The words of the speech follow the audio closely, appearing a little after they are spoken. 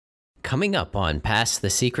coming up on Pass the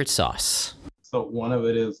Secret Sauce. So one of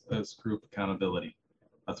it is group accountability.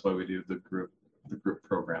 That's why we do the group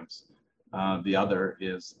programs. The other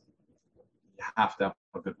is you have to have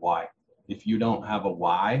a good why. If you don't have a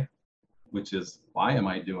why, which is why am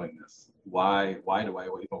I doing this? Why do I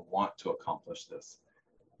even want to accomplish this?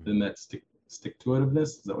 Then that stick-to-itiveness,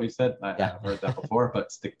 is that what you said? I've heard that before,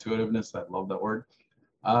 but stick-to-itiveness, I love that word.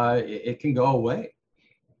 It can go away.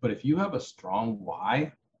 But if you have a strong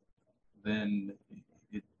why, then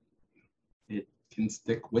it can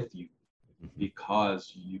stick with you,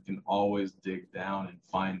 because you can always dig down and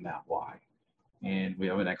find that why. And we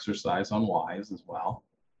have an exercise on whys as well.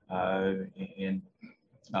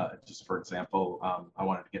 Just for example, I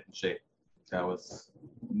wanted to get in shape. I was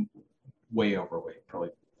way overweight,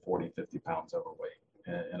 probably 40, 50 pounds overweight.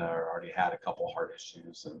 And I already had a couple heart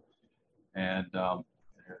issues. And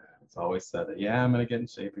it's always said that, yeah, I'm going to get in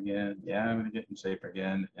shape again. Yeah, I'm going to get in shape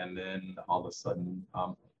again. And then all of a sudden,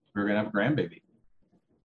 we were going to have a grandbaby.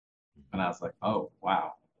 And I was like, oh,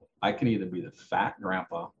 wow, I can either be the fat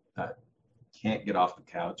grandpa that can't get off the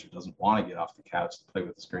couch or doesn't want to get off the couch to play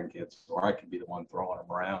with his grandkids, or I could be the one throwing them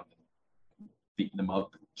around and beating them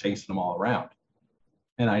up, chasing them all around.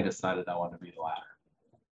 And I decided I wanted to be the latter.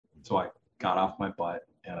 So I got off my butt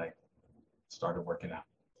and I started working out.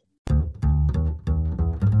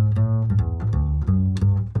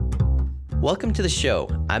 Welcome to the show.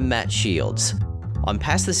 I'm Matt Shields. On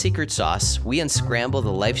Pass the Secret Sauce, we unscramble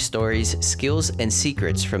the life stories, skills, and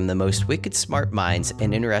secrets from the most wicked smart minds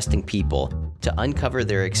and interesting people to uncover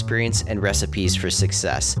their experience and recipes for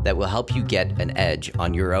success that will help you get an edge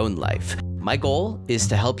on your own life. My goal is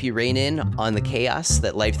to help you rein in on the chaos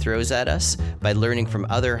that life throws at us by learning from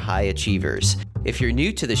other high achievers. If you're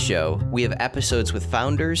new to the show, we have episodes with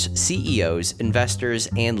founders, CEOs, investors,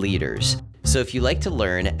 and leaders. So if you like to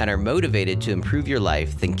learn and are motivated to improve your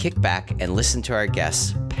life, then kick back and listen to our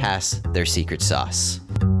guests pass their secret sauce.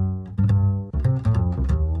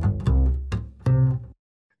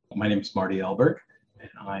 My name is Marty Elberg, and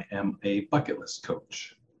I am a bucket list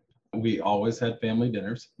coach. We always had family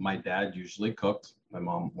dinners. My dad usually cooked. My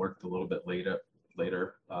mom worked a little bit later.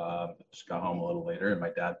 She got home a little later, and my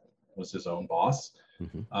dad was his own boss.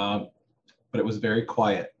 But it was very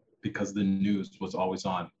quiet because the news was always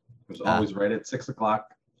on. It was always right at 6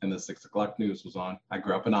 o'clock, and the 6 o'clock news was on. I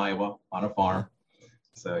grew up in Iowa on a farm.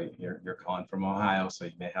 So you're calling from Ohio, so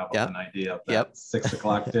you may have an idea of that 6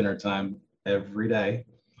 o'clock dinner time every day.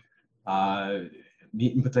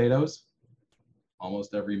 Meat and potatoes,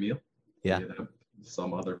 almost every meal. Yeah. You'd have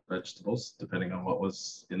some other vegetables depending on what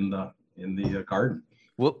was in the garden.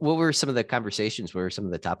 What were some of the conversations? What were some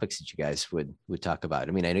of the topics that you guys would talk about?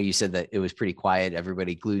 I mean, I know you said that it was pretty quiet,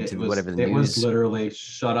 everybody glued to whatever the news. It was literally,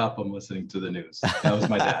 shut up, I'm listening to the news. That was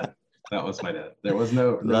my dad. There was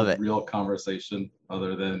no real conversation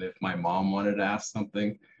other than if my mom wanted to ask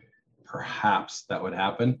something, perhaps that would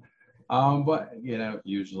happen. But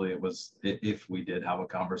usually it was, if we did have a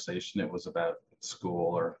conversation, it was about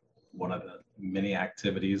school or one of the many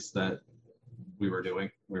activities that we were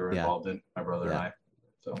involved in, my brother and I.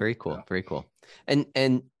 So, very cool. Yeah. Very cool.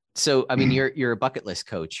 And so, I mean, you're a bucket list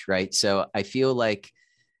coach, right? So I feel like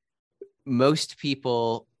most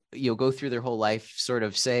people, you'll go through their whole life sort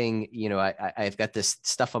of saying, I've got this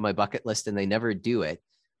stuff on my bucket list, and they never do it.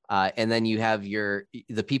 And then you have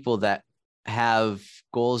the people that have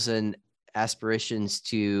goals and aspirations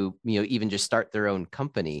to, even just start their own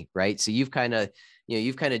company, right? So you've kind of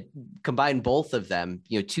combined both of them,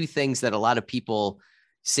 two things that a lot of people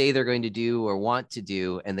say they're going to do or want to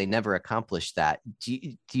do, and they never accomplish that. Do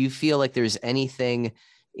you feel like there's anything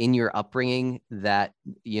in your upbringing that,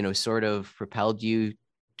 sort of propelled you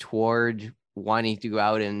toward wanting to go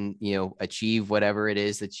out and, achieve whatever it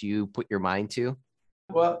is that you put your mind to?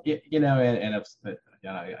 Well, I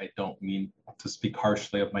don't mean to speak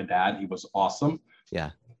harshly of my dad. He was awesome.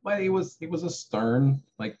 Yeah. But he was a stern,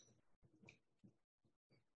 like,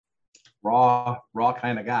 raw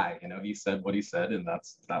kind of guy. He said what he said, and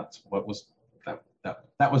that's what was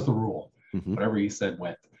that was the rule. Whatever he said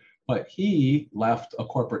went. But he left a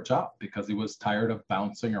corporate job because he was tired of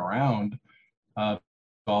bouncing around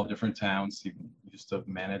 12 different towns. He used to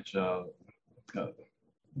manage a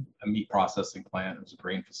meat processing plant. It was a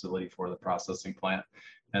grain facility for the processing plant,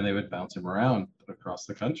 and they would bounce him around across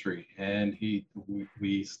the country. And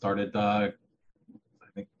we started, I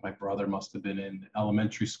think my brother must have been in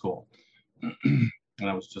elementary school, and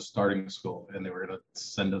I was just starting school, and they were going to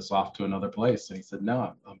send us off to another place. And he said,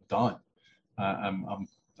 no, I'm done. I'm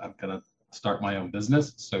going to start my own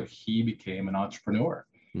business. So he became an entrepreneur.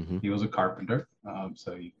 He was a carpenter.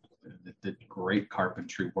 So he did great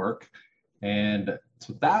carpentry work. And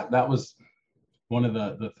so that was one of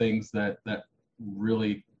the things that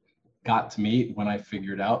really got to me when I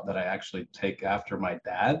figured out that I actually take after my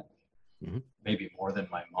dad, maybe more than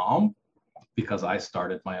my mom, because I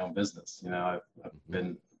started my own business. You know, I've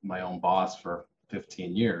been my own boss for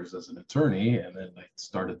 15 years as an attorney, and then I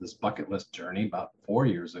started this bucket list journey about 4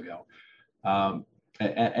 years ago.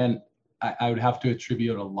 And I would have to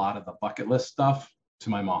attribute a lot of the bucket list stuff to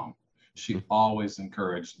my mom. She always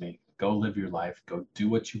encouraged me, go live your life, go do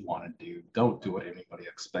what you want to do. Don't do what anybody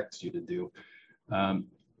expects you to do.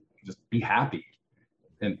 Just be happy.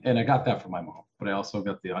 And I got that from my mom, but I also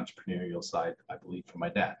got the entrepreneurial side, I believe, from my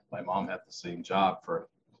dad. My mom had the same job for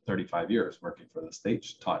 35 years working for the state.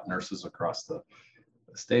 She taught nurses across the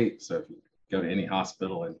state. So if you go to any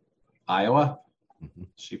hospital in Iowa,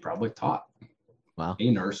 she probably taught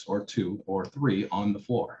a nurse or two or three on the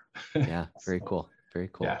floor. Yeah, very cool. Very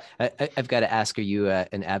cool. Yeah. I've got to ask, are you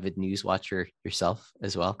an avid news watcher yourself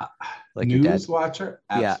as well? Like news watcher?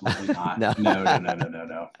 Absolutely not.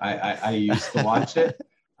 No. I used to watch it,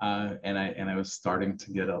 and I was starting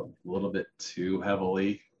to get a little bit too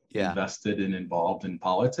heavily invested and involved in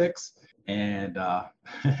politics. And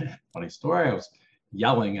funny story, I was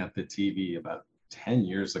yelling at the TV about 10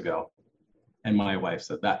 years ago, and my wife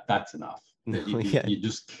said, that's enough. You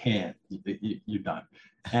just can't. You're done.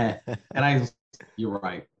 And you're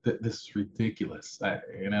right. This is ridiculous.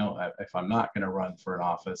 If I'm not going to run for an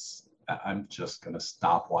office, I'm just going to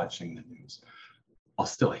stop watching the news. I'll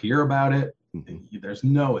still hear about it. There's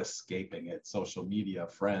no escaping it. Social media,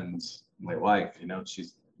 friends, my wife,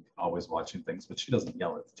 she's always watching things, but she doesn't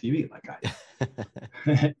yell at the TV like I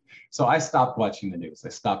do. So I stopped watching the news. I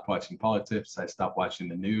stopped watching politics. I stopped watching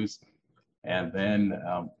the news. And then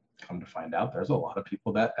come to find out, there's a lot of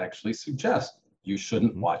people that actually suggest you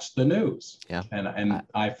shouldn't watch the news. Yeah. And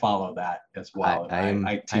I follow that as well.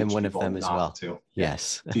 I teach one of them as well.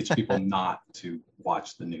 Yes. Teach people not to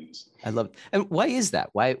watch the news. I love it. And why is that?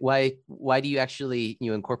 Why do you actually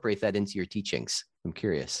incorporate that into your teachings? I'm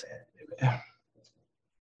curious.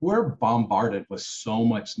 We're bombarded with so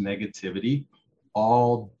much negativity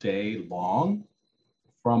all day long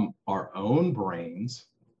from our own brains.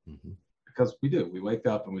 Because we wake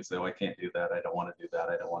up and we say, oh, I can't do that. I don't want to do that.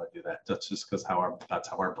 I don't want to do that. That's just because that's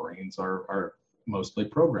how our brains are mostly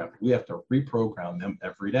programmed. We have to reprogram them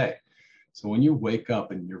every day. So when you wake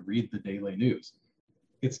up and you read the daily news,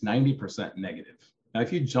 it's 90% negative. Now,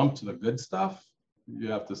 if you jump to the good stuff, you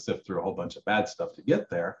have to sift through a whole bunch of bad stuff to get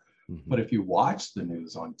there. But if you watch the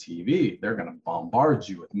news on TV, they're going to bombard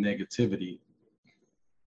you with negativity,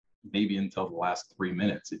 maybe until the last 3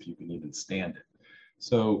 minutes, if you can even stand it.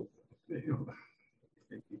 So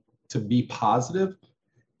to be positive,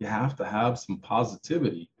 you have to have some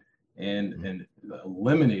positivity and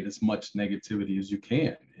eliminate as much negativity as you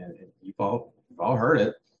can. And you've all heard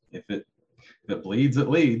it. If it bleeds, it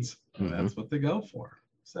leads. And that's what they go for.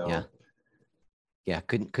 So yeah,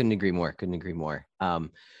 couldn't agree more. Couldn't agree more.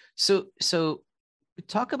 So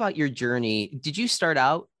talk about your journey. Did you start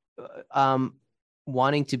out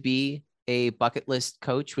wanting to be a bucket list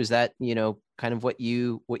coach? Was that kind of what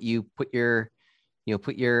you put your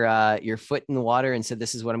foot in the water and said,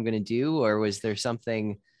 this is what I'm going to do? Or was there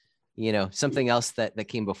something else that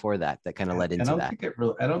came before that kind of led into that?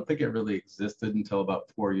 I don't think it really existed until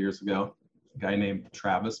about 4 years ago. A guy named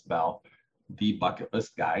Travis Bell, the bucket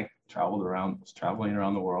list guy, was traveling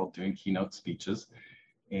around the world doing keynote speeches.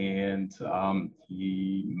 And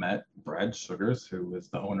he met Brad Sugars, who is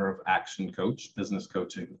the owner of Action Coach, business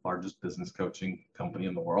coaching, largest business coaching company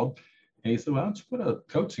in the world. And he said, why don't you put a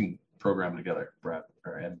coaching program together, Brad?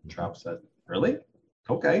 And Travis said, really?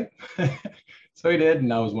 Okay. So he did.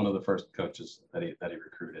 And I was one of the first coaches that he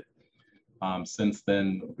recruited. Since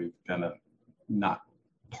then, we've kind of not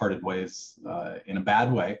parted ways in a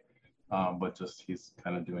bad way, but just he's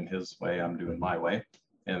kind of doing his way, I'm doing my way.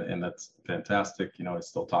 And that's fantastic. I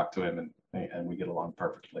still talk to him and we get along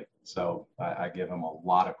perfectly. So I give him a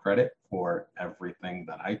lot of credit for everything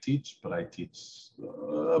that I teach, but I teach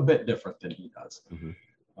a bit different than he does,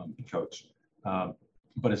 coach.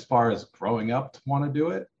 But as far as growing up to want to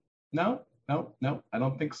do it, no, I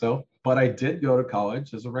don't think so. But I did go to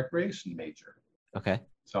college as a recreation major. Okay.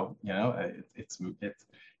 So, it's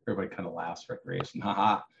everybody kind of laughs, recreation,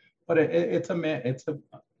 haha. But it's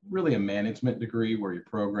really a management degree where you're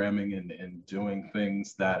programming and doing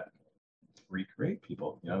things that recreate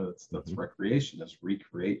people. That's recreation, is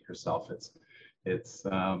recreate yourself. It's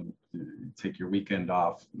take your weekend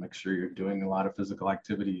off, make sure you're doing a lot of physical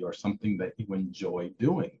activity or something that you enjoy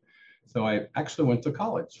doing. So I actually went to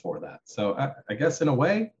college for that. So I guess in a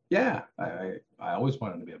way, I always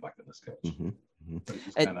wanted to be a bucket list coach. But it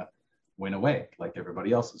just kind of went away, like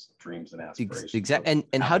everybody else's dreams and aspirations. Exactly.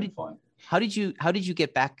 And how did you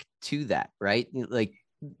get back to that? Right. Like,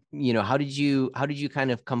 how did you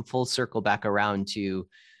kind of come full circle back around to,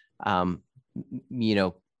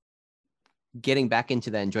 getting back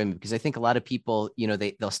into that enjoyment? Because I think a lot of people,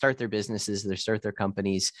 they'll start their businesses, they'll start their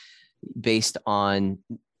companies based on,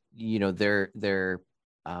 their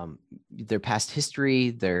past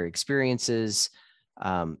history, their experiences.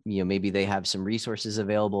 Maybe they have some resources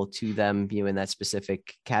available to them, in that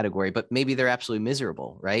specific category, but maybe they're absolutely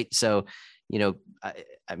miserable. Right. So,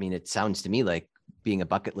 I mean, it sounds to me like being a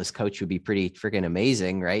bucket list coach would be pretty freaking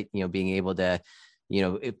amazing, right? Being able to,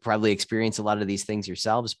 probably experience a lot of these things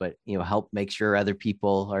yourselves, but, help make sure other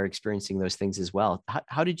people are experiencing those things as well.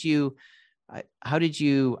 How did you,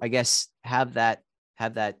 I guess, have that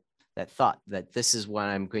thought that this is what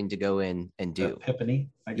I'm going to go in and do? Epiphany,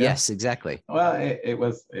 I guess. Yes, exactly. Well,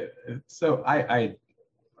 so I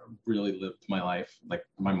really lived my life like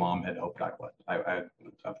my mom had hoped I would.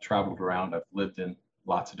 I've traveled around. I've lived in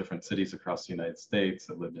lots of different cities across the United States.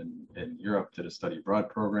 I lived in Europe, did a study abroad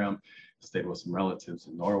program, stayed with some relatives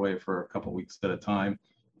in Norway for a couple of weeks at a time,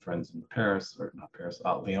 friends in Paris, or not Paris,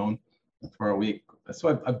 Lyon for a week.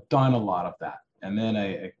 So I've done a lot of that. And then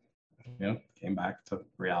I came back to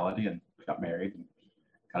reality and got married and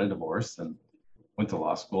got a divorce and went to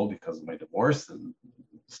law school because of my divorce and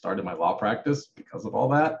started my law practice because of all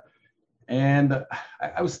that. And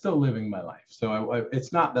I was still living my life. So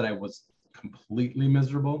it's not that I was completely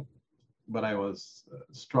miserable, but I was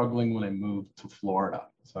struggling when I moved to Florida.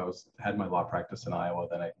 So I had my law practice in Iowa,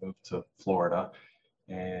 then I moved to Florida,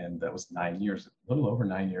 and that was a little over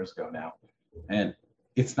 9 years ago now. And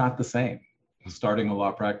it's not the same. Starting a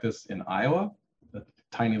law practice in Iowa, a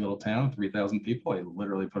tiny little town, 3,000 people, I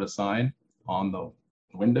literally put a sign on the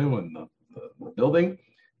window in the building,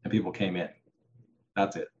 and people came in.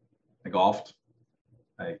 That's it. I golfed,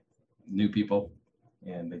 I knew people,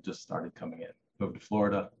 and they just started coming in. Moved to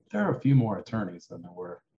Florida. There are a few more attorneys than there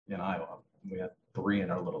were in Iowa. We had 3 in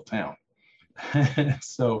our little town.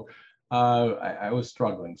 So I was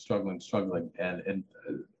struggling, and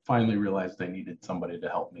finally realized I needed somebody to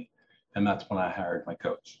help me. And that's when I hired my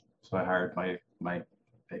coach. So I hired my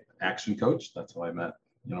action coach. That's how I met,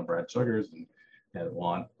 Brad Sugars and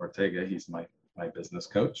Juan Ortega. He's my business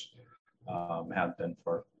coach. Have been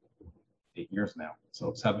for 8 years now.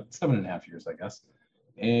 So 7.5 years, I guess.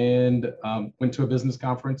 And went to a business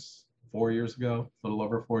conference 4 years ago, a little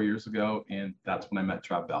over 4 years ago. And that's when I met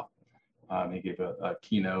Trav Bell. He gave a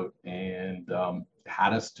keynote and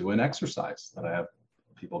had us do an exercise that I have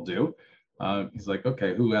people do. He's like,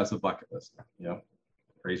 okay, who has a bucket list?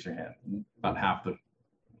 Raise your hand. About half the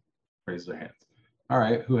raise their hands. All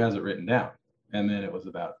right, who has it written down? And then it was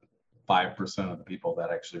about 5% of the people that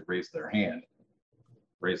actually raised their hand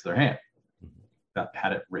that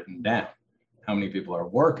had it written down. How many people are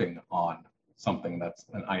working on something that's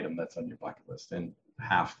an item that's on your bucket list? And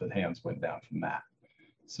half the hands went down from that.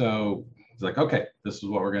 So it's like, okay, this is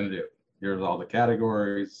what we're going to do. Here's all the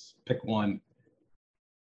categories, pick one.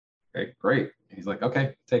 Okay, great. He's like,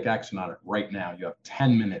 okay, take action on it right now. You have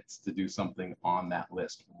 10 minutes to do something on that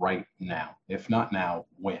list right now. If not now,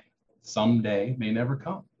 when? Someday may never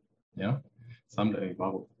come. Someday,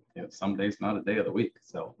 some days not a day of the week.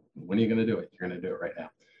 So when are you going to do it? You're going to do it right now.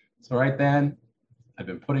 So right then, I've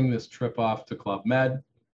been putting this trip off to Club Med.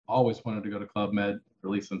 Always wanted to go to Club Med,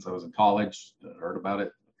 really since I was in college. I heard about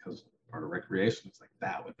it because part of recreation. It's like,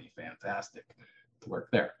 that would be fantastic to work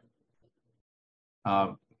there.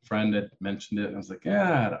 Friend had mentioned it, and I was like,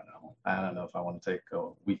 yeah, I don't know if I want to take a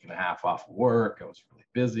week and a half off of work. I was really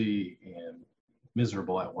busy and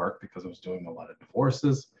miserable at work because I was doing a lot of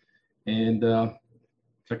divorces. And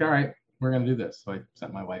it's like, all right, we're going to do this. So I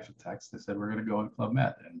sent my wife a text. I said, we're going to go to Club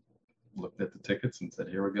Med, and looked at the tickets and said,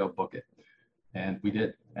 here we go, book it. And we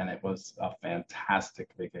did. And it was a fantastic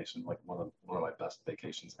vacation, like one of my best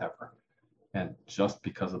vacations ever. And just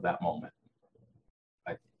because of that moment,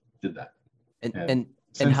 I did that. And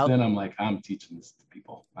since then, I'm like, I'm teaching this to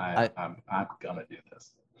people. I'm gonna do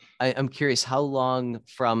this. I'm curious, how long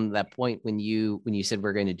from that point when you said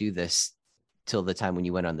we're going to do this till the time when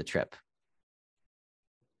you went on the trip?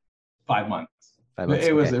 5 months. 5 months.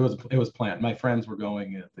 It was planned. My friends were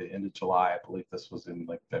going at the end of July. I believe this was in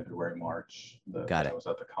like February, March. I was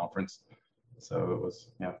at the conference, so it was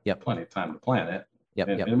plenty of time to plan it.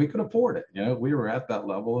 And we could afford it. We were at that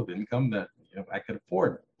level of income that I could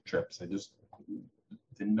afford trips. I just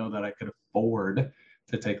didn't know that I could afford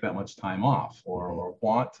to take that much time off or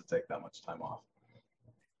want to take that much time off.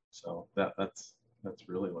 So that's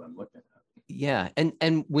really what I'm looking at. Yeah.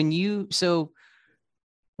 And when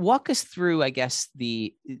walk us through, I guess,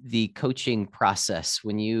 the coaching process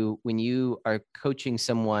when you are coaching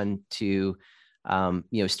someone to,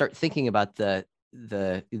 start thinking about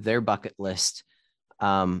their bucket list.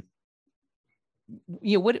 What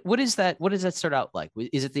is that? What does that start out like?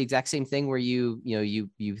 Is it the exact same thing where you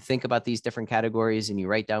think about these different categories and you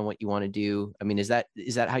write down what you want to do? I mean, is that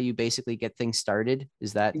how you basically get things started?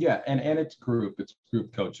 Is that? Yeah, and it's group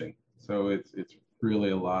coaching. So it's really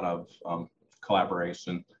a lot of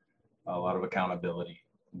collaboration, a lot of accountability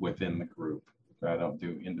within the group. I don't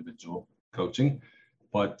do individual coaching,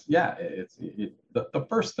 but yeah, the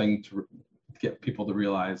first thing to get people to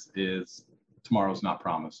realize is tomorrow's not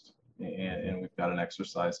promised, and we've got an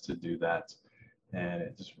exercise to do that, and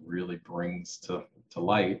it just really brings to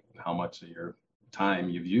light how much of your time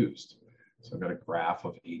you've used. So I've got a graph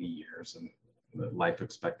of 80 years, and the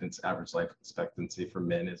average life expectancy for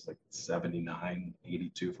men is like 79,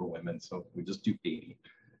 82 for women. So we just do 80.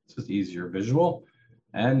 It's just easier visual,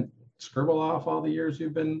 and scribble off all the years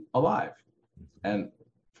you've been alive. And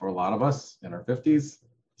for a lot of us in our 50s,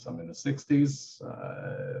 some in the 60s,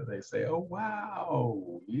 they say, oh,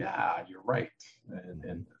 wow, yeah, you're right.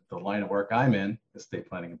 And the line of work I'm in, estate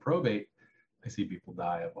planning and probate, I see people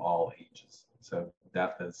die of all ages. So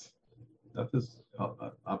death is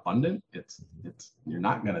abundant. It's you're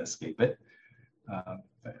not going to escape it. I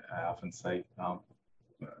often say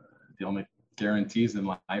the only guarantees in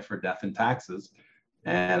life are death and taxes,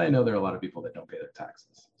 and I know there are a lot of people that don't pay their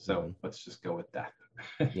taxes. So let's just go with that.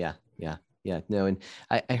 Yeah. No, and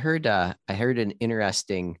I heard an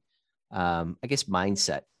interesting, I guess,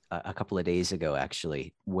 mindset a couple of days ago,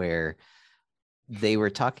 actually, where they were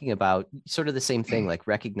talking about sort of the same thing, like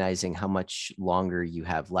recognizing how much longer you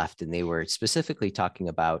have left. And they were specifically talking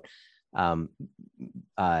about,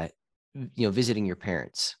 visiting your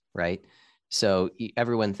parents, right? So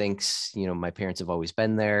everyone thinks, my parents have always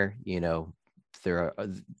been there, there are,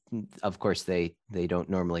 of course, they don't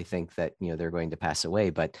normally think that, they're going to pass away,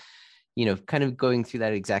 but, kind of going through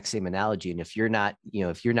that exact same analogy. And if you're not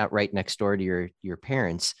right next door to your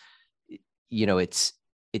parents, it's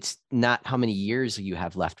not how many years you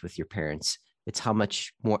have left with your parents. It's how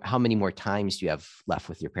many more times do you have left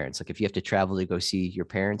with your parents? Like if you have to travel to go see your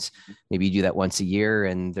parents, maybe you do that once a year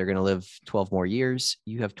and they're going to live 12 more years.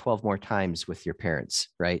 You have 12 more times with your parents,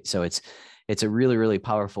 right? So it's a really, really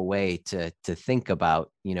powerful way to think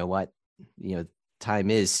about,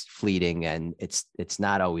 time is fleeting and it's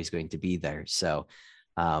not always going to be there. So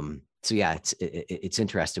yeah, it's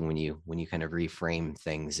interesting when you kind of reframe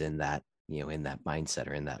things in that, in that mindset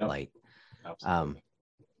or in that light. Absolutely.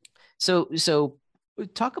 So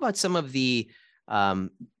talk about some of the,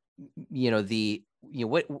 what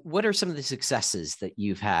are some of the successes that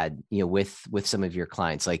you've had, with some of your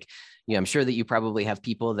clients? Like, I'm sure that you probably have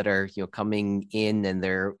people that are, coming in and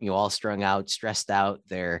they're, all strung out, stressed out.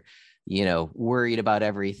 They're, worried about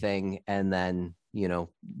everything. And then,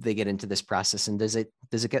 they get into this process, and does it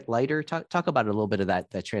get lighter? Talk about a little bit of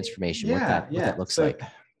that transformation, what that looks like.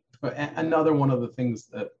 Another one of the things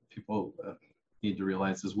that people need to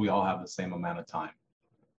realize is we all have the same amount of time.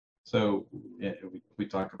 So we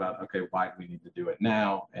talk about, okay, why do we need to do it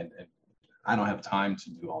now? And I don't have time to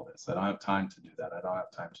do all this. I don't have time to do that. I don't have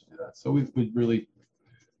time to do that. So we really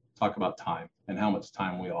talk about time and how much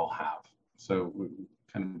time we all have. So we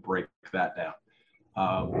kind of break that down.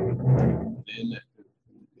 And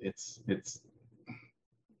it's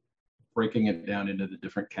breaking it down into the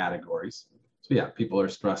different categories. So yeah, people are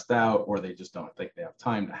stressed out, or they just don't think they have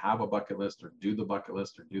time to have a bucket list or do the bucket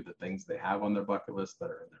list or do the things they have on their bucket list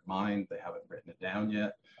that are in their mind. They haven't written it down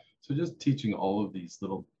yet. So just teaching all of these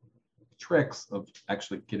little tricks of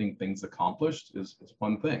actually getting things accomplished is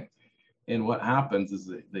one thing. And what happens is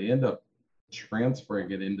that they end up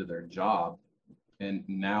transferring it into their job. And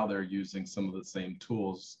now they're using some of the same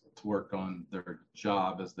tools to work on their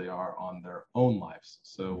job as they are on their own lives.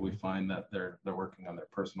 So we find that they're working on their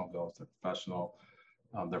personal goals, their professional,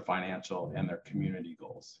 their financial, and their community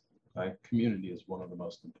goals. Right? Community is one of the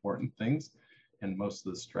most important things. And most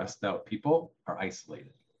of the stressed out people are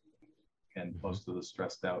isolated. And most of the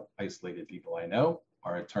stressed out, isolated people I know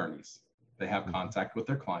are attorneys. They have contact with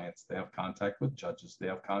their clients. They have contact with judges. They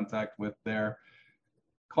have contact with their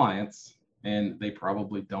clients. And they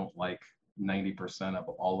probably don't like 90% of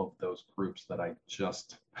all of those groups that I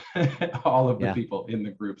just, all of the people in the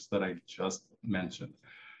groups that I just mentioned.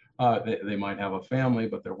 They might have a family,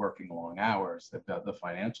 but they're working long hours. They've got the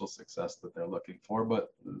financial success that they're looking for,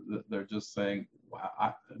 but they're just saying,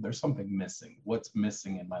 wow, there's something missing. What's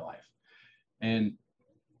missing in my life? And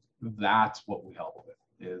that's what we help with,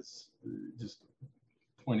 is just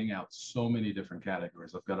pointing out so many different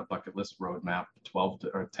categories. I've got a bucket list roadmap,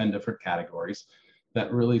 10 different categories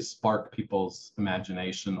that really spark people's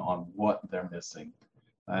imagination on what they're missing.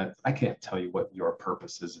 I can't tell you what your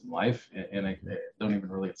purpose is in life, and I don't even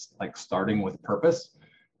really like starting with purpose,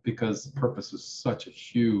 because purpose is such a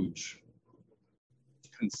huge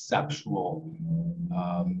conceptual,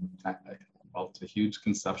 well, it's a huge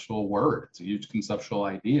conceptual word. It's a huge conceptual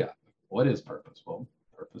idea. What is purpose? Well,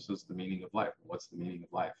 purpose is the meaning of life. What's the meaning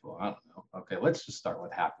of life? Well, I don't know. Okay, let's just start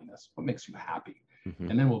with happiness. What makes you happy?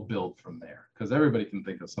 And then we'll build from there, because everybody can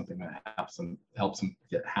think of something that helps them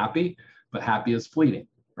get happy, but happy is fleeting,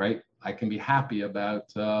 right? I can be happy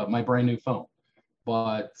about my brand new phone,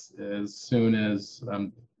 but as soon as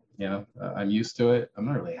I'm used to it, I'm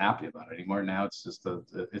not really happy about it anymore. Now it's just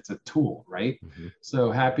it's a tool, right?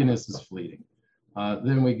 So happiness is fleeting.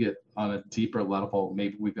 Then we get on a deeper level,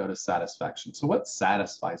 maybe we go to satisfaction. So what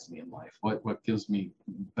satisfies me in life? What gives me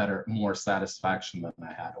more satisfaction than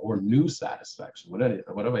I had, or new satisfaction? What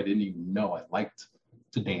if I didn't even know I liked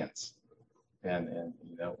to dance? And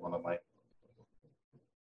one of my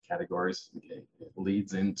categories, it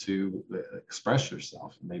leads into express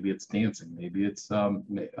yourself. Maybe it's dancing, maybe it's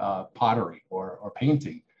pottery or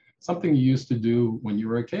painting, something you used to do when you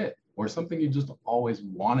were a kid, or something you just always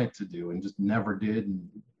wanted to do and just never did, and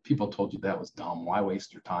people told you that was dumb. Why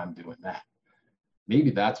waste your time doing that? Maybe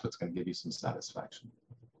that's what's going to give you some satisfaction.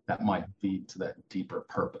 That might lead to that deeper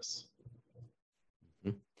purpose.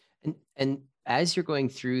 And as you're going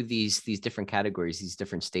through these different categories, these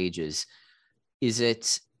different stages, is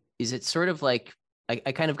it sort of like,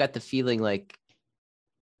 I kind of got the feeling like,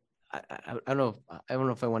 I don't know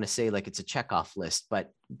if I want to say like it's a checkoff list,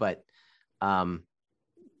 but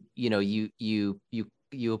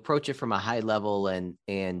you approach it from a high level,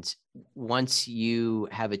 and once you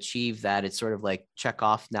have achieved that, it's sort of like check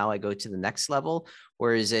off, now I go to the next level?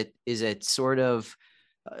 Or is it sort of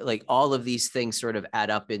like all of these things sort of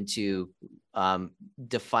add up into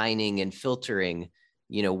defining and filtering,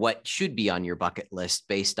 what should be on your bucket list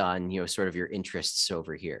based on, sort of your interests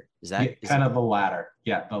over here? Is that the latter?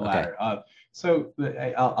 Yeah, the latter. Okay. So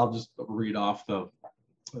I'll just read off the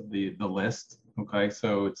list. Okay,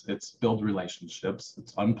 so it's build relationships,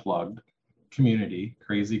 it's unplugged, community,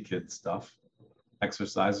 crazy kid stuff,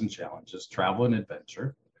 exercise and challenges, travel and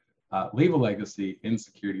adventure, leave a legacy,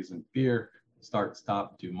 insecurities and fear, start,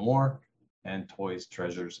 stop, do more, and toys,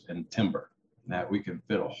 treasures, and timber. Now we can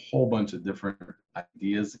fit a whole bunch of different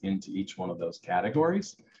ideas into each one of those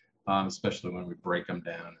categories, especially when we break them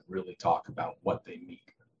down and really talk about what they mean.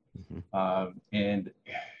 And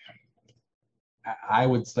I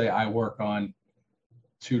would say I work on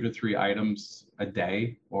 2 to 3 items a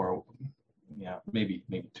day, or maybe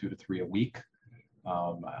 2 to 3 a week.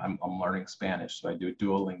 I'm learning Spanish, so I do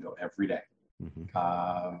Duolingo every day.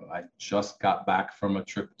 I just got back from a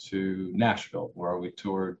trip to Nashville where we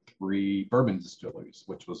toured 3 bourbon distilleries,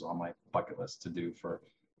 which was on my bucket list to do for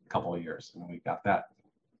a couple of years, and we got that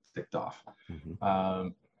ticked off.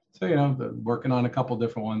 So working on a couple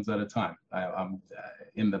different ones at a time. I'm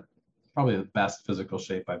in probably the best physical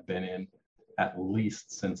shape I've been in at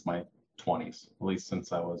least since my 20s, at least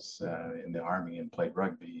since I was in the Army and played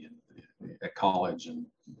rugby and at college, and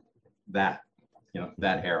that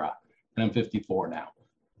era. And I'm 54 now.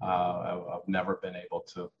 I've never been able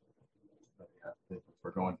to, if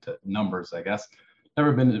we're going to numbers, I guess,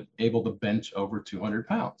 never been able to bench over 200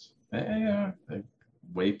 pounds. I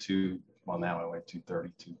weigh now I weigh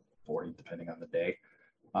 230, 240, depending on the day.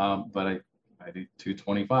 But I do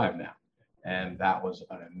 225 now. And that was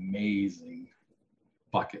an amazing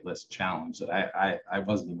bucket list challenge that I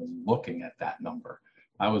wasn't even looking at that number.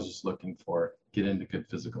 I was just looking for get into good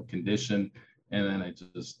physical condition. And then I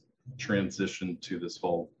just transitioned to this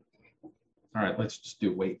whole, all right, let's just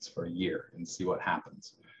do weights for a year and see what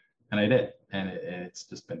happens. And I did. And it's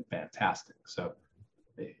just been fantastic. So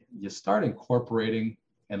you start incorporating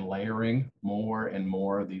and layering more and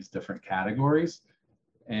more of these different categories.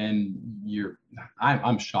 And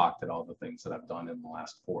I'm shocked at all the things that I've done in the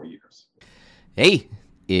last 4 years. Hey,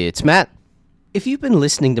 it's Matt. If you've been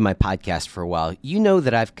listening to my podcast for a while, you know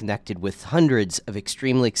that I've connected with hundreds of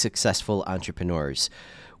extremely successful entrepreneurs.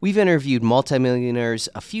 We've interviewed multimillionaires,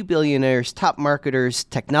 a few billionaires, top marketers,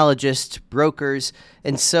 technologists, brokers,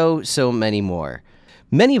 and so many more.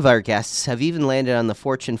 Many of our guests have even landed on the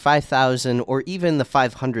Fortune 5,000 or even the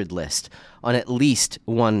 500 list on at least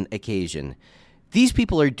one occasion. These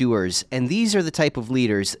people are doers, and these are the type of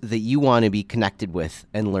leaders that you want to be connected with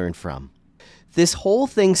and learn from. This whole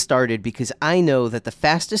thing started because I know that the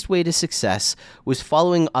fastest way to success was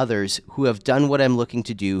following others who have done what I'm looking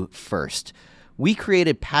to do first. We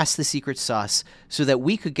created Pass the Secret Sauce so that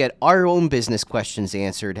we could get our own business questions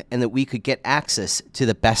answered and that we could get access to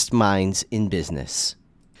the best minds in business.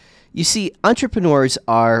 You see, entrepreneurs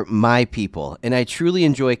are my people, and I truly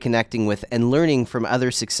enjoy connecting with and learning from other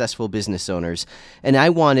successful business owners. And I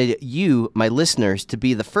wanted you, my listeners, to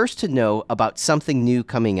be the first to know about something new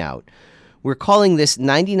coming out. We're calling this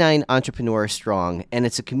 99 Entrepreneurs Strong, and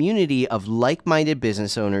it's a community of like-minded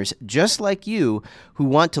business owners just like you who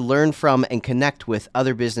want to learn from and connect with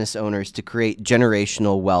other business owners to create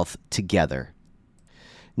generational wealth together.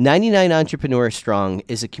 99 Entrepreneurs Strong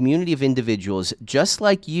is a community of individuals just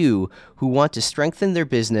like you who want to strengthen their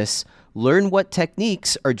business, learn what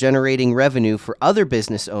techniques are generating revenue for other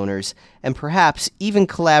business owners, and perhaps even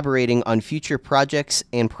collaborating on future projects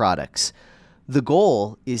and products. The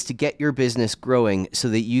goal is to get your business growing so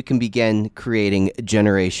that you can begin creating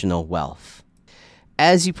generational wealth.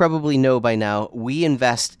 As you probably know by now, we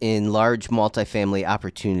invest in large multifamily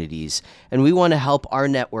opportunities, and we want to help our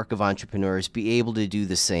network of entrepreneurs be able to do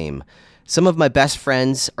the same. Some of my best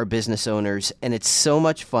friends are business owners, and it's so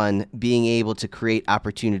much fun being able to create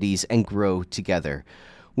opportunities and grow together.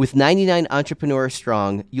 With 99 Entrepreneurs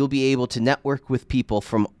Strong, you'll be able to network with people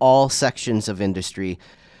from all sections of industry,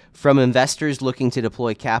 from investors looking to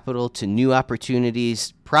deploy capital to new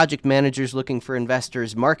opportunities, project managers looking for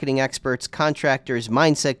investors, marketing experts, contractors,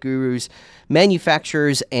 mindset gurus,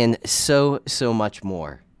 manufacturers, and so much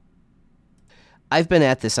more. I've been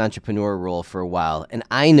at this entrepreneur role for a while, and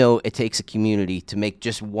I know it takes a community to make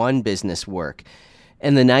just one business work.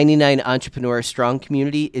 And the 99 Entrepreneur Strong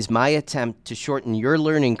community is my attempt to shorten your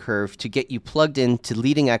learning curve to get you plugged into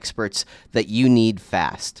leading experts that you need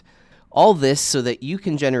fast. All this so that you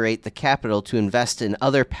can generate the capital to invest in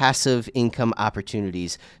other passive income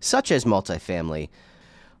opportunities, such as multifamily.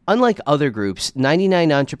 Unlike other groups,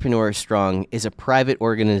 99 Entrepreneurs Strong is a private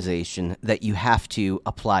organization that you have to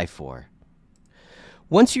apply for.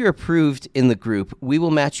 Once you're approved in the group, we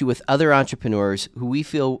will match you with other entrepreneurs who we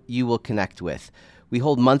feel you will connect with. We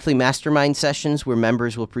hold monthly mastermind sessions where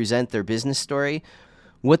members will present their business story,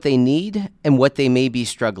 what they need, and what they may be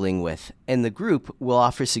struggling with, and the group will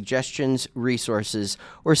offer suggestions, resources,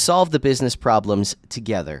 or solve the business problems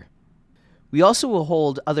together. We also will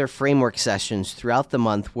hold other framework sessions throughout the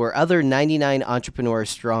month where other 99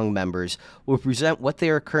 Entrepreneurs Strong members will present what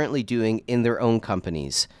they are currently doing in their own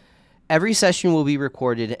companies. Every session will be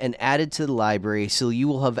recorded and added to the library so you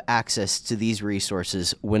will have access to these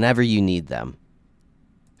resources whenever you need them.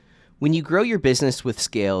 When you grow your business with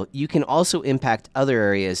scale, you can also impact other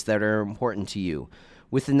areas that are important to you.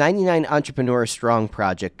 With the 99 Entrepreneur Strong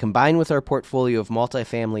project, combined with our portfolio of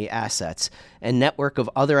multifamily assets and network of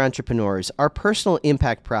other entrepreneurs, our personal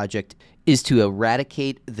impact project is to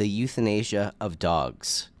eradicate the euthanasia of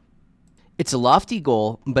dogs. It's a lofty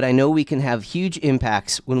goal, but I know we can have huge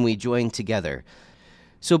impacts when we join together.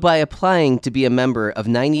 So by applying to be a member of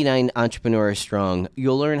 99 Entrepreneurs Strong,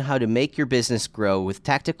 you'll learn how to make your business grow with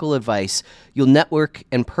tactical advice. You'll network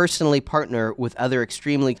and personally partner with other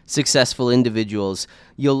extremely successful individuals.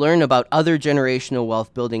 You'll learn about other generational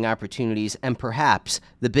wealth building opportunities, and perhaps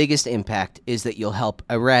the biggest impact is that you'll help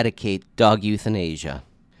eradicate dog euthanasia.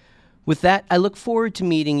 With that, I look forward to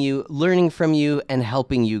meeting you, learning from you, and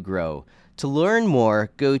helping you grow. To learn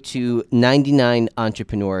more, go to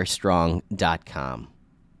 99entrepreneurstrong.com.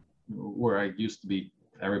 Where I used to be,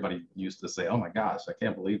 everybody used to say, "Oh my gosh, I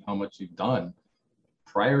can't believe how much you've done."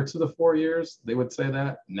 Prior to the 4 years, they would say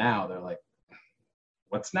that. Now they're like,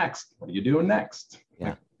 "What's next? What are you doing next?"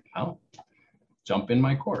 Yeah. Like, "Oh, jump in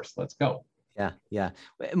my course. Let's go." Yeah.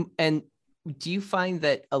 And do you find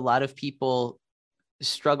that a lot of people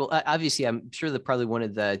struggle? Obviously, I'm sure that probably one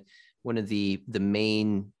of the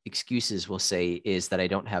main excuses we'll say is that I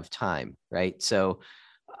don't have time, right? So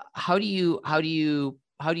how do you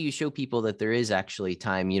show people that there is actually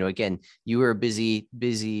time? Again, you were a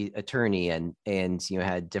busy attorney and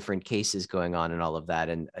had different cases going on and all of that.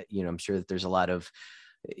 And, I'm sure that there's a lot of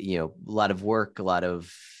work, a lot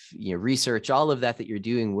of, research, all of that you're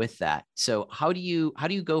doing with that. So how do you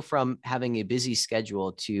go from having a busy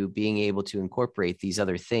schedule to being able to incorporate these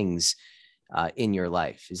other things in your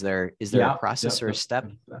life? Is there a process or a step?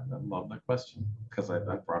 I love that question because I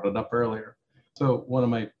brought it up earlier. So one of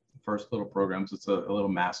my first little programs, it's a little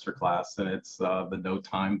master class, and it's the No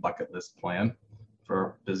Time Bucket List Plan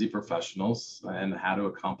for busy professionals and how to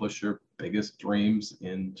accomplish your biggest dreams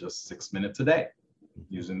in just 6 minutes a day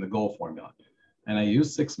using the goal formula. And I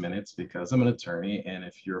use 6 minutes because I'm an attorney, and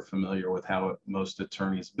if you're familiar with how most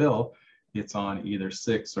attorneys bill, it's on either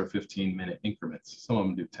 6 or 15-minute increments. Some of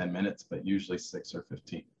them do 10 minutes, but usually 6 or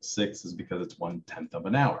 15. 6 is because it's 1/10 of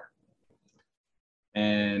an hour.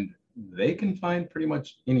 And they can find pretty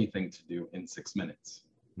much anything to do in 6 minutes.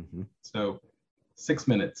 So 6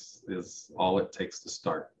 minutes is all it takes to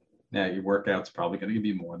start. Now, your workout's probably going to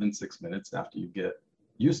be more than 6 minutes after you get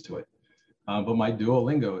used to it. But my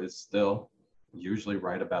Duolingo is still usually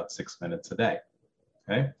right about 6 minutes a day.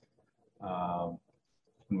 Okay.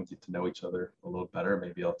 When we get to know each other a little better,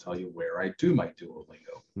 maybe I'll tell you where I do my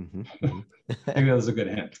Duolingo. Maybe that was a good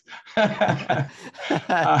hint.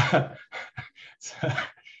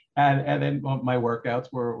 And then my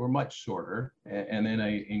workouts were much shorter, and then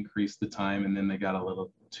I increased the time, and then they got a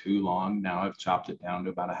little too long. Now I've chopped it down to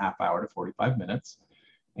about a half hour to 45 minutes,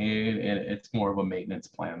 and it's more of a maintenance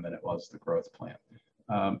plan than it was the growth plan.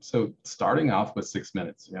 So starting off with 6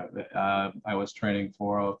 minutes, I was training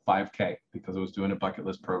for a 5K because I was doing a bucket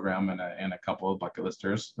list program, and a couple of bucket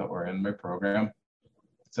listers that were in my program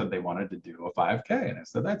said they wanted to do a 5K, and I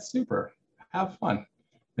said, that's super, have fun.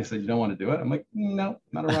 They said, you don't want to do it? I'm like, no,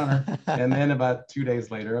 not a runner. And then about 2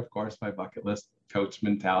 days later, of course, my bucket list coach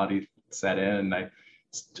mentality set in, and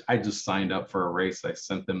I just signed up for a race. I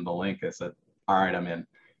sent them the link. I said, all right, I'm in.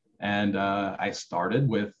 And I started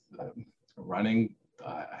with running.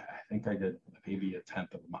 I think I did maybe a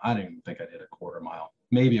tenth of a mile. I don't even think I did a quarter mile,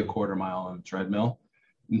 maybe a quarter mile on the treadmill.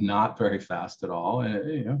 Not very fast at all. And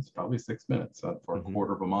it's probably 6 minutes for a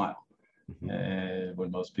quarter of a mile. And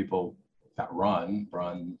when most people that run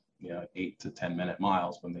 8 to 10 minute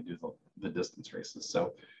miles when they do the distance races.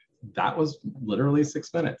 So that was literally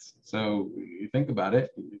 6 minutes. So you think about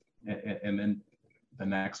it, and then the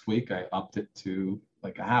next week I upped it to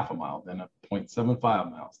like a half a mile, then a 0.75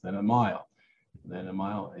 miles, then a mile, then a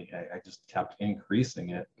mile. I just kept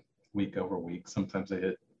increasing it week over week. Sometimes I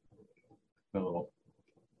hit a little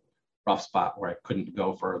rough spot where I couldn't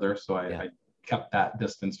go further. So I kept that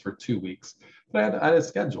distance for 2 weeks, but I had a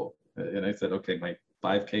schedule. And I said, okay, my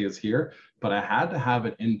 5K is here, but I had to have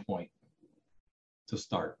an endpoint to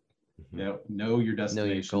start. Know your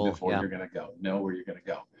destination before you're going to go. Know where you're going to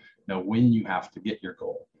go. Know when you have to get your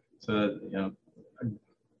goal. So,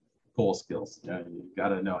 goal skills. You got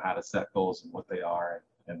to know how to set goals and what they are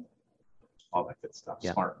and all that good stuff.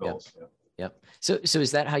 Smart goals. Yep. So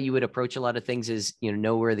is that how you would approach a lot of things? Is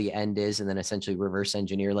know where the end is, and then essentially reverse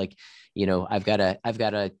engineer. Like, I've got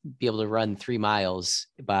to be able to run 3 miles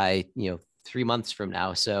by 3 months from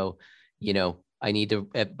now. So, I need to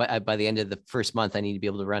by the end of the first month, I need to be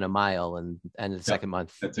able to run a mile, and the second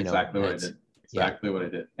month. That's exactly what I did. Exactly what I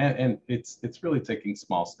did. And it's really taking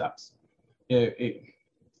small steps. If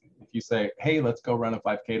you say, hey, let's go run a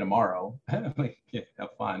 5K tomorrow, like,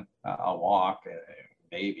 have fun. I'll walk.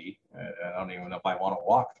 Maybe I don't even know if I want to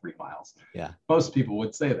walk 3 miles. Most people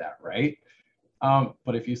would say that, right?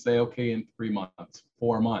 But if you say, okay, in 3 months,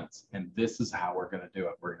 4 months, and this is how we're going to do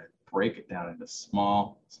it, we're going to break it down into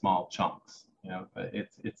small chunks.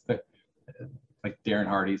 It's like Darren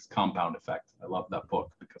Hardy's Compound Effect. I love that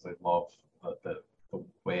book because I love the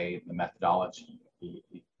way, the methodology he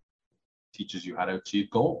teaches you how to achieve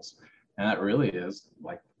goals, and that really is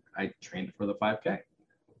like I trained for the 5K.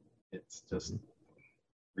 It's just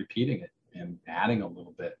repeating it and adding a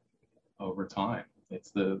little bit over time.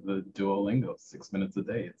 It's the Duolingo, 6 minutes a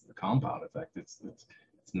day. It's the compound effect. It's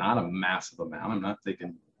not a massive amount. I'm not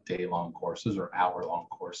taking day-long courses or hour-long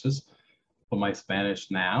courses, but my Spanish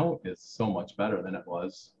now is so much better than it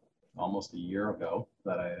was almost a year ago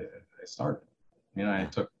that I started. I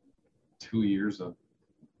took 2 years of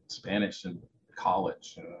Spanish in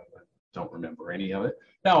college. I don't remember any of it.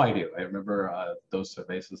 No, I do. I remember dos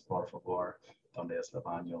cervezas, por favor. Donde es el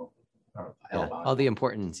baño? All the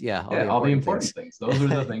important, all the important things. Those are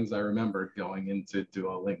the things I remember going into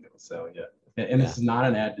Duolingo. So and this is not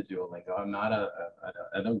an ad to Duolingo. I'm not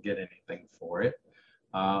I don't get anything for it.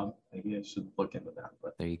 Maybe I should look into that.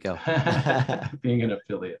 But there you go. Being an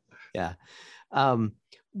affiliate. Yeah.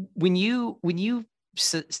 When you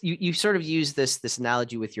sort of use this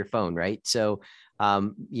analogy with your phone, right? So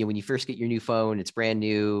when you first get your new phone, it's brand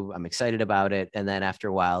new. I'm excited about it. And then after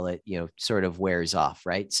a while, it, sort of wears off.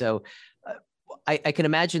 Right. So I can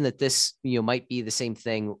imagine that this, might be the same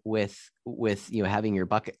thing with, having your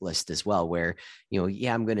bucket list as well, where,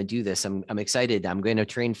 I'm going to do this. I'm excited. I'm going to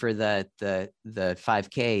train for the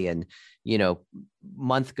 5K, and,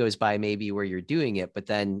 month goes by maybe where you're doing it, but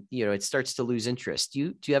then, it starts to lose interest.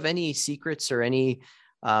 Do you have any secrets or any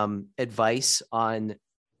advice on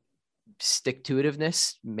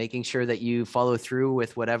stick-to-itiveness, making sure that you follow through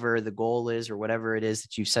with whatever the goal is or whatever it is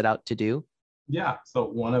that you set out to do? Yeah. So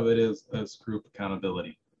one of it is group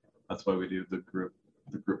accountability. That's why we do the group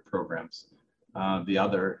programs. The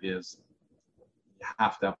other is you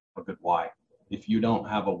have to have a good why. If you don't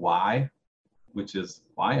have a why, which is,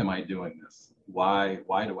 why am I doing this? Why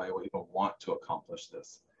do I even want to accomplish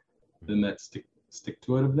this? Then that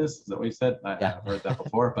stick-to-itiveness, is that what you said? I've heard that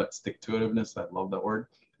before, but stick-to-itiveness, I love that word.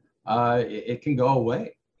 It can go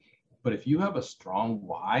away. But if you have a strong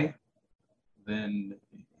why, then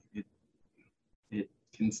it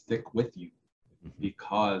can stick with you,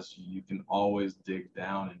 because you can always dig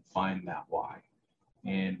down and find that why.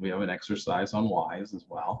 And we have an exercise on whys as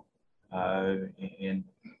well. And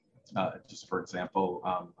just for example,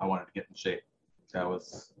 I wanted to get in shape. I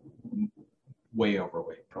was way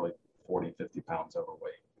overweight, probably 40, 50 pounds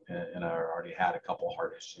overweight. And I already had a couple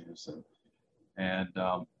heart issues. And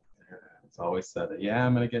it's always said that, yeah,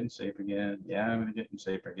 I'm going to get in shape again. Yeah, I'm going to get in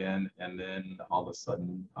shape again. And then all of a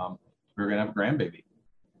sudden, we were going to have a grandbaby.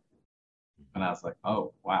 And I was like,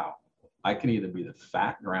 oh, wow, I can either be the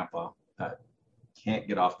fat grandpa that can't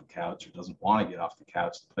get off the couch or doesn't want to get off the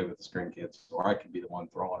couch to play with his grandkids, or I could be the one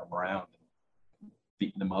throwing them around,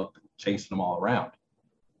 beating them up, chasing them all around.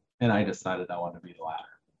 And I decided I wanted to be the latter.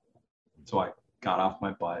 So I got off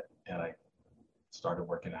my butt and I started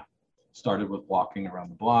working out. Started with walking around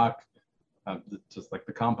the block, just like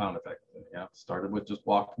the compound effect. Yeah, started with just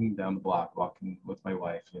walking down the block, walking with my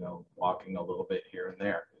wife, walking a little bit here and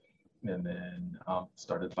there. And then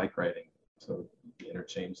started bike riding. So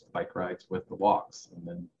interchanged the bike rides with the walks, and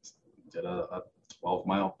then did a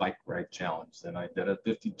 12-mile bike ride challenge. Then I did a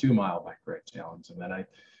 52-mile bike ride challenge. And then I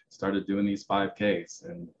started doing these 5Ks,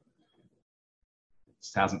 and it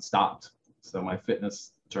just hasn't stopped. So my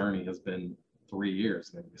fitness journey has been 3 years.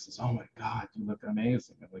 And everybody says, oh my God, you look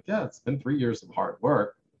amazing. I'm like, yeah, it's been 3 years of hard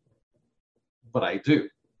work, but I do.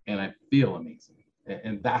 And I feel amazing.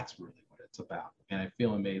 And that's really what it's about. And I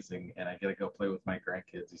feel amazing, and I get to go play with my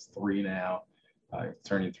grandkids. He's 3 now,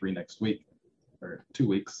 turning 3 next week, or 2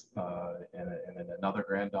 weeks, and then another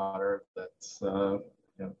granddaughter that's,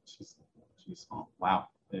 she's oh, wow,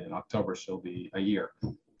 in October she'll be a year.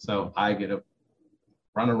 So I get to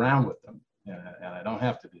run around with them, and I don't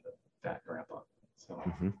have to be the fat grandpa. So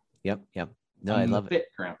Yep. No, I love it. Fit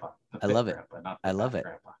grandpa. I love it. Grandpa, not I love it.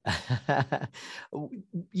 Grandpa.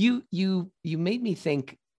 You made me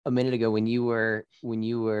think a minute ago when you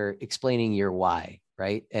were explaining your why,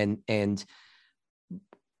 right? And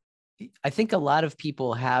I think a lot of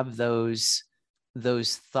people have those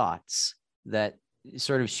thoughts that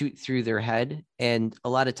sort of shoot through their head, and a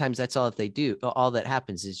lot of times that's all that they do. All that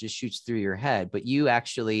happens is just shoots through your head. But you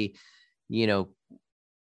actually,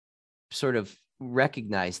 sort of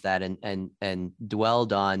recognized that and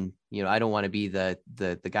dwelled on, I don't want to be the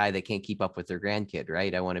guy that can't keep up with their grandkid,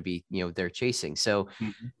 right? I want to be, they're chasing. So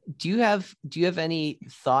do you have any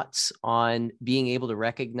thoughts on being able to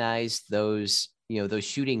recognize those, those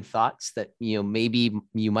shooting thoughts that, maybe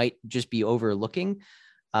you might just be overlooking,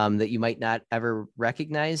 that you might not ever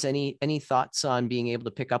recognize? Any thoughts on being able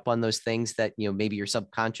to pick up on those things that, maybe your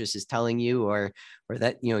subconscious is telling you, or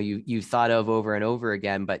that, you thought of over and over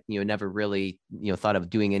again, but, never really, thought of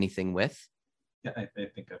doing anything with? Yeah, I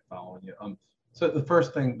think I follow you. So the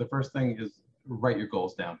first thing is write your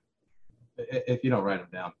goals down. If you don't write them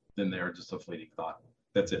down, then they're just a fleeting thought.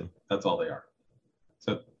 That's it. That's all they are.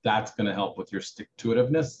 So that's going to help with your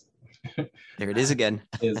stick-to-itiveness. There it is again.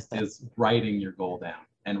 is writing your goal down,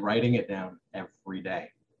 and writing it down every day.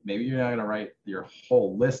 Maybe you're not going to write your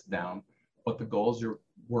whole list down, but the goals you're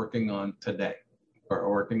working on today, or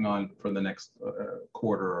working on for the next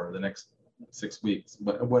quarter or the next 6 weeks,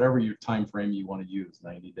 but whatever your time frame you want to use,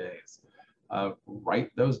 90 days, write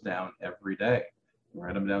those down every day.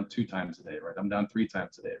 Write them down 2 times a day, write them down 3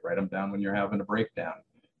 times a day, write them down when you're having a breakdown.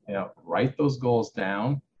 Write those goals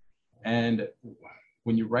down. And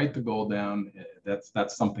when you write the goal down,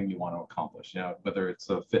 that's something you want to accomplish. Whether it's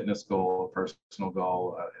a fitness goal, a personal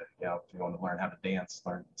goal, if you want to learn how to dance,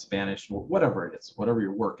 learn Spanish, whatever it is, whatever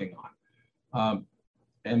you're working on.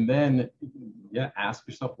 And then, ask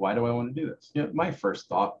yourself, why do I want to do this? My first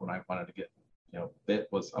thought when I wanted to get, fit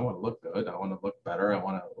was, I want to look good. I want to look better. I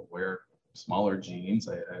want to wear smaller jeans.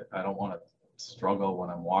 I don't want to struggle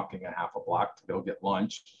when I'm walking a half a block to go get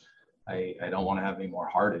lunch. I don't want to have any more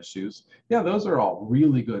heart issues. Yeah, those are all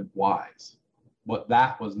really good whys, but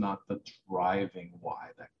that was not the driving why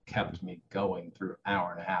that kept me going through an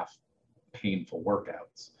hour and a half painful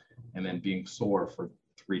workouts and then being sore for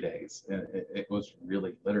 3 days. And it was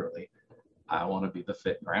really literally, I want to be the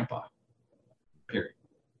fit grandpa, period.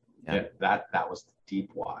 Yeah, that was the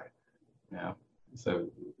deep why. So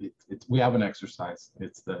we have an exercise.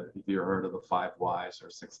 It's if you ever heard of the 5 whys, or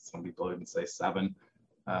 6, some people even say 7.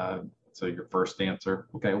 So your first answer,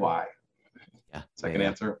 okay, why? Second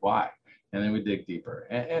answer, why? And then we dig deeper.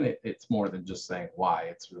 And it's more than just saying why.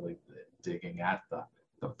 It's really digging at the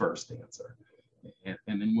first answer.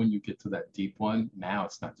 And then when you get to that deep one, now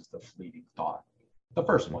it's not just a fleeting thought. The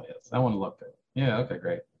first one is, I want to look good. Yeah, okay,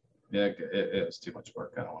 great. Yeah, it was too much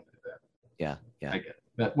work. I don't want to do that. Yeah, yeah. I get it.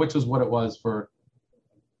 That, which is what it was for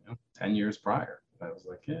 10 years prior. I was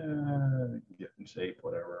like, yeah, get in shape,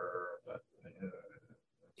 whatever. But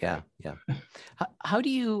yeah. How do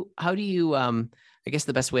you I guess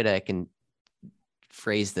the best way that I can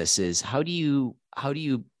phrase this is how do you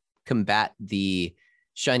combat the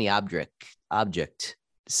shiny object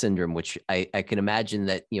syndrome, which I can imagine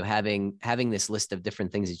that, having this list of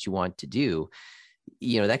different things that you want to do,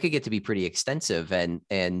 that could get to be pretty extensive. And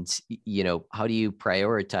how do you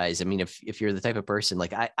prioritize? I mean, if you're the type of person,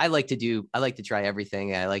 like I like to try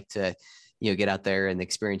everything. I like to, get out there and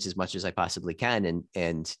experience as much as I possibly can.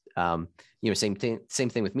 And same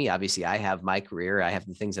thing with me. Obviously I have my career, I have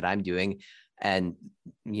the things that I'm doing, and,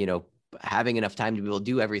 having enough time to be able to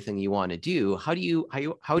do everything you want to do. How do you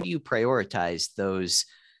prioritize those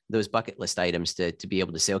bucket list items to be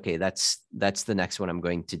able to say, okay, that's the next one I'm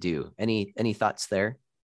going to do? Any thoughts there?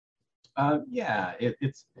 Yeah,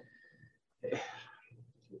 it's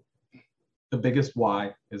the biggest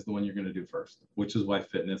why is the one you're going to do first, which is why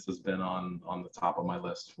fitness has been on the top of my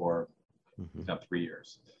list for 3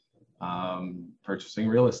 years. Purchasing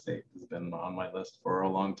real estate has been on my list for a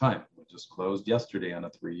long time. We just closed yesterday on a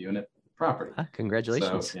 3-unit property.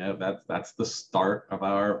 Congratulations. So that's the start of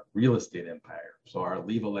our real estate empire. So our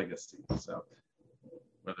leave a legacy. So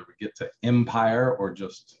whether we get to empire or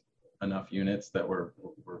just enough units that we're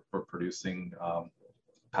producing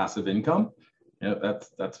passive income,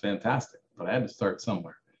 that's fantastic. But I had to start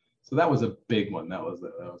somewhere. So that was a big one. That was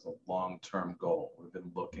a long-term goal. We've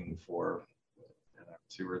been looking for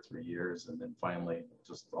 2 or 3 years, and then finally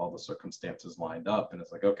just all the circumstances lined up, and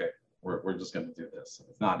it's like, okay, we're just going to do this.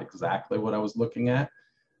 It's not exactly what I was looking at,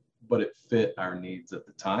 but it fit our needs at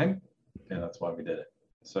the time, and that's why we did it.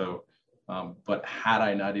 So but had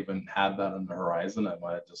I not even had that on the horizon, I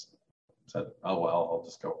might have just said, oh well, I'll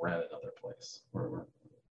just go rent another place or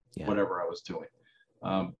whatever I was doing.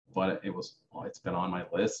 But it's been on my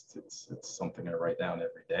list. It's something I write down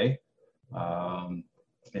every day,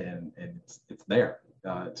 and it's there.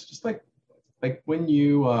 It's just like when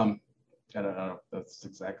you I don't know if that's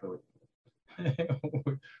exactly what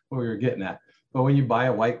we were getting at, but when you buy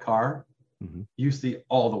a white car, you see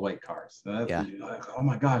all the white cars. You're like, oh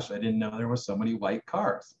my gosh, I didn't know there were so many white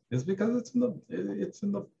cars. It's because it's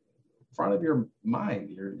in the front of your mind.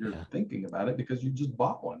 You're thinking about it because you just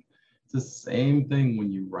bought one. It's the same thing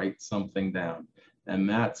when you write something down, and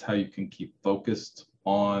that's how you can keep focused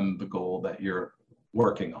on the goal that you're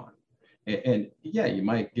working on. And you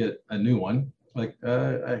might get a new one. Like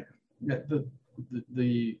I get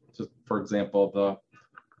the just for example,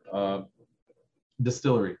 the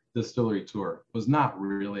distillery tour was not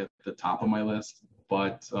really at the top of my list,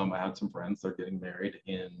 but I had some friends, they're getting married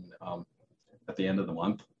in at the end of the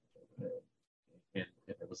month, and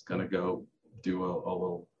I was gonna go do a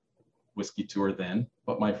little whiskey tour then.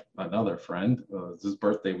 But another friend, it was his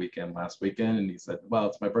birthday weekend last weekend, and he said, well,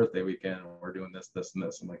 it's my birthday weekend and we're doing this and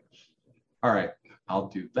this. I'm like, all right, I'll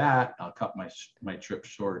do that. I'll cut my trip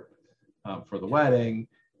short for the wedding,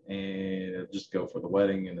 and just go for the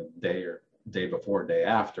wedding in a day before, day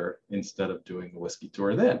after, instead of doing the whiskey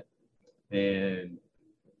tour then. And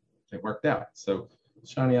it worked out. So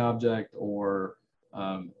shiny object, or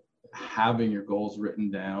having your goals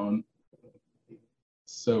written down,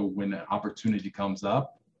 so when an opportunity comes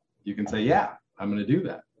up, you can say, yeah, I'm going to do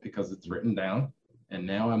that because it's written down, and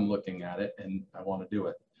now I'm looking at it and I want to do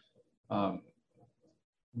it.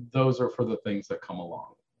 Those are for the things that come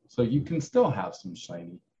along. So you can still have some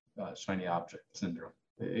shiny object syndrome.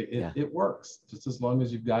 It works just as long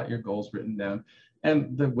as you've got your goals written down.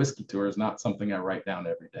 And the whiskey tour is not something I write down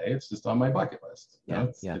every day. It's just on my bucket list.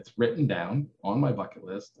 It's written down on my bucket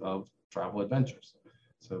list of travel adventures.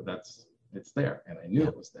 So it's there, and I knew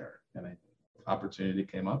it was there, and opportunity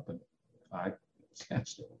came up and I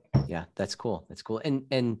snatched it. Yeah, that's cool.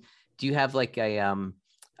 And do you have like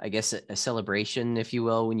I guess a celebration, if you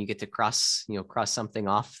will, when you get to cross something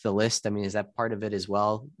off the list? I mean, is that part of it as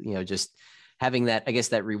well? Just having that, I guess,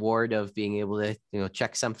 that reward of being able to,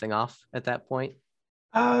 check something off at that point?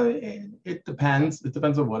 It depends. It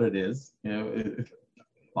depends on what it is.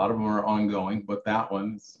 A lot of them are ongoing, but that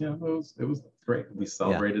one, it was great. We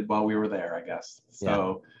celebrated while we were there, I guess.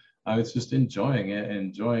 So I was just enjoying it,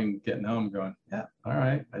 enjoying getting home, going, yeah, all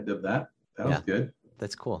right, I did that. That was good.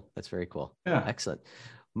 That's cool. That's very cool. Yeah. Excellent.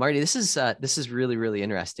 Marty, this is really, really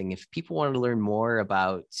interesting. If people wanted to learn more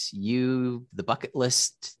about you, the bucket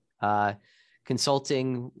list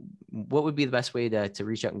consulting, what would be the best way to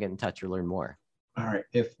reach out and get in touch or learn more? All right.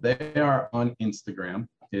 If they are on Instagram,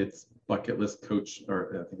 it's Bucket List Coach,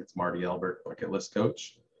 or I think it's Marty Elberg, Bucket List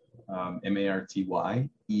Coach, MartyElb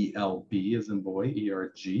as in boy,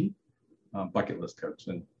 ERG, Bucket List Coach.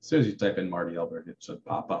 And as soon as you type in Marty Elberg, it should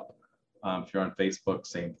pop up. If you're on Facebook,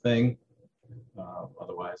 same thing.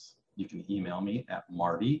 Otherwise, you can email me at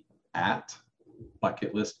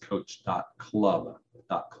marty@bucketlistcoach.club,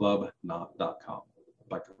 not .com,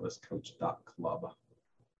 bucketlistcoach.club.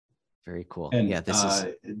 Very cool. And yeah, this is.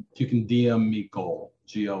 You can DM me goal,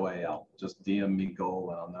 GOAL. Just DM me goal,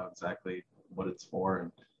 and I'll know exactly what it's for,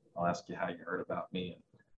 and I'll ask you how you heard about me,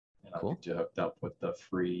 and I'll get you hooked up with the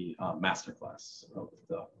free masterclass of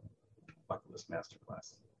the Bucket List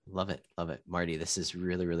Masterclass. Love it, Marty. This is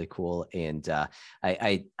really, really cool, and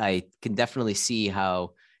I can definitely see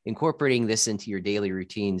how incorporating this into your daily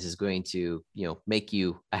routines is going to, make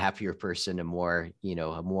you a happier person, a more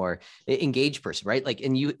engaged person, right? Like,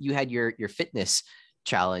 and you had your fitness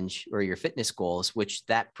challenge or your fitness goals, which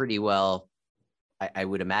that pretty well, I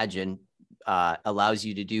would imagine, allows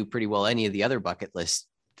you to do pretty well any of the other bucket list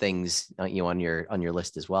things, on your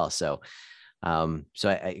list as well. So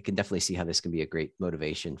I can definitely see how this can be a great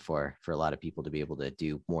motivation for a lot of people to be able to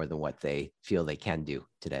do more than what they feel they can do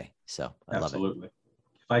today. So I love it. Absolutely.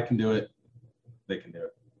 If I can do it, they can do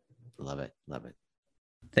it. Love it.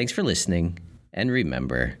 Thanks for listening. And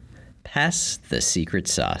remember, pass the secret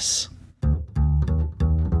sauce.